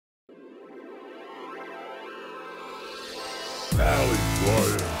Valley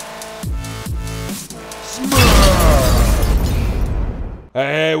Flyer.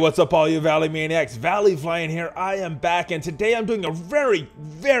 Hey, what's up all you Valley Maniacs? Valley Flying here. I am back, and today I'm doing a very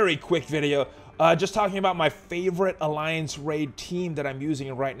quick video just talking about my favorite Alliance raid team that I'm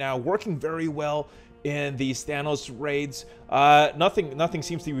using right now, working very well in these Thanos raids. Nothing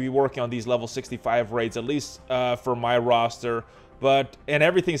seems to be working on these level 65 raids, at least for my roster, and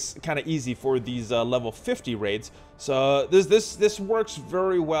everything's kind of easy for these level 50 raids. So this works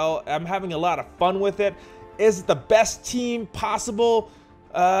very well. I'm having a lot of fun with it. Is it the best team possible?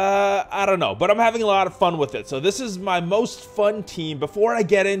 I don't know, but I'm having a lot of fun with it. So this is my most fun team. Before I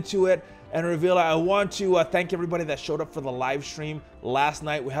get into it and reveal it, I want to thank everybody that showed up for the live stream last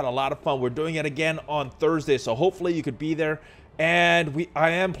night. We had a lot of fun. We're doing it again on Thursday, so hopefully you could be there. And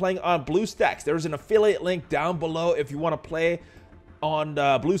I am playing on BlueStacks. There's an affiliate link down below if you want to play on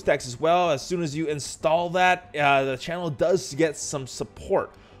BlueStacks as well. As soon as you install that, the channel does get some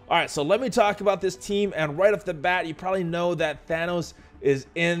support. All right, so let me talk about this team, and right off the bat, you probably know that Thanos is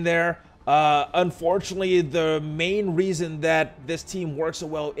in there. Unfortunately, the main reason that this team works so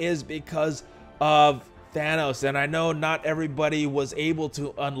well is because of Thanos, and I know not everybody was able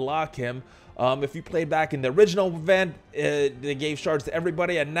to unlock him. If you played back in the original event, they gave shards to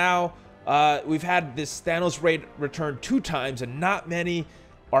everybody, and now we've had this Thanos raid return 2 times, and not many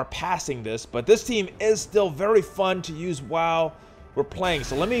are passing this, but this team is still very fun to use while we're playing.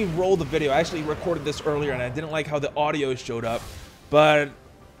 So let me roll the video. I actually recorded this earlier and I didn't like how the audio showed up, but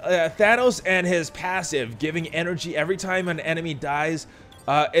Thanos and his passive giving energy every time an enemy dies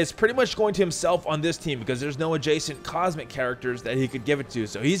is pretty much going to himself on this team because there's no adjacent cosmic characters that he could give it to.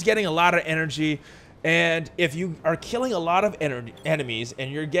 So he's getting a lot of energy, and if you are killing a lot of enemies and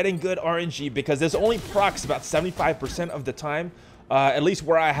you're getting good RNG, because this only procs about 75% of the time, at least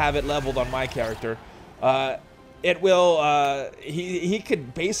where I have it leveled on my character, it will, he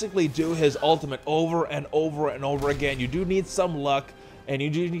could basically do his ultimate over and over and over again. You do need some luck, and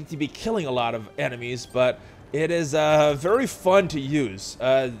you do need to be killing a lot of enemies, but it is very fun to use.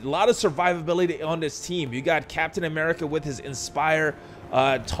 A lot of survivability on this team. You got Captain America with his Inspire,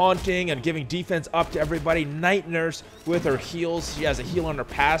 taunting and giving defense up to everybody. Night Nurse with her heals. She has a heal on her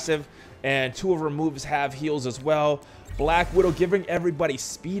passive, and 2 of her moves have heals as well. Black Widow giving everybody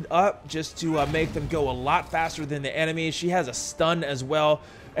speed up just to make them go a lot faster than the enemy. She has a stun as well.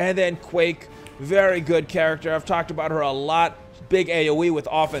 And then Quake, very good character. I've talked about her a lot. Big AoE with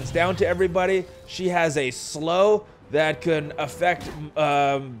offense down to everybody. She has a slow that can affect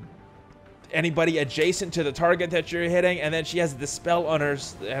anybody adjacent to the target that you're hitting. And then she has the spell on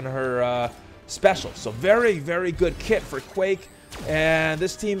her special. So very good kit for Quake. And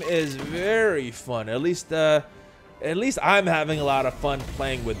this team is very fun. At least I'm having a lot of fun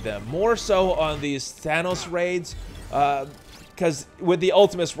playing with them. More so on these Thanos raids, because with the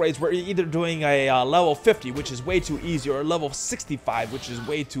Ultimates raids, we're either doing a level 50, which is way too easy, or a level 65, which is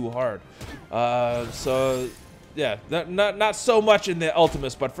way too hard. So, yeah, not so much in the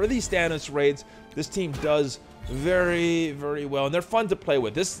Ultimates, but for these Thanos raids, this team does very well, and they're fun to play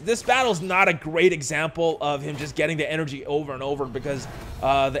with. This battle's not a great example of him just getting the energy over and over, because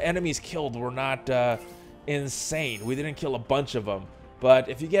the enemies killed were not insane. We didn't kill a bunch of them, but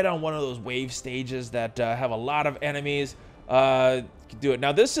if you get on one of those wave stages that have a lot of enemies, you can do it.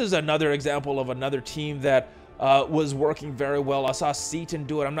 Now this is another example of another team that was working very well. I saw Seaton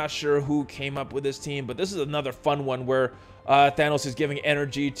do it. I'm not sure who came up with this team, but this is another fun one where Thanos is giving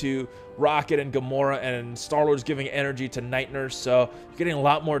energy to Rocket and Gamora, and Star-Lord's giving energy to Night Nurse, so you're getting a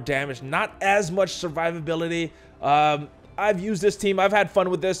lot more damage, not as much survivability. I've used this team. I've had fun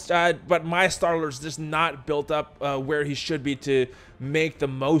with this, but my Star-Lord's just not built up where he should be to make the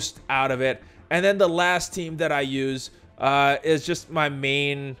most out of it. And then the last team that I use is just my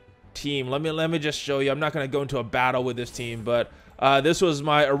main team. Let me just show you. I'm not going to go into a battle with this team, but this was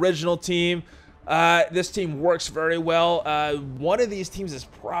my original team. This team works very well. One of these teams is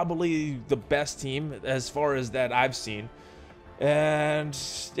probably the best team as far as that I've seen. And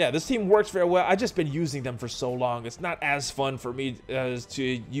yeah, this team works very well. I've just been using them for so long. It's not as fun for me as to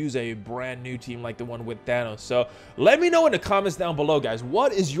use a brand new team like the one with Thanos. So let me know in the comments down below, guys.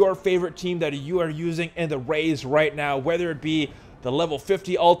 What is your favorite team that you are using in the raids right now? Whether it be the level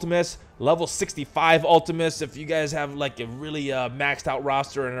 50 Ultimates, level 65 Ultimates, if you guys have like a really maxed out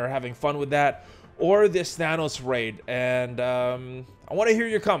roster and are having fun with that, or this Thanos raid. And I want to hear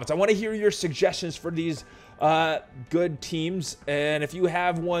your comments. I want to hear your suggestions for these good teams, and if you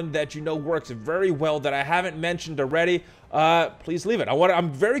have one that you know works very well that I haven't mentioned already, please leave it.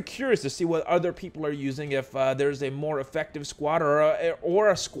 I'm very curious to see what other people are using, if there's a more effective squad or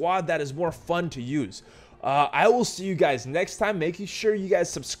a squad that is more fun to use. I will see you guys next time. Making sure you guys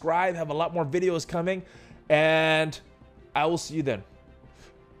subscribe. Have a lot more videos coming. And I will see you then.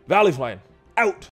 Valley Flying, out.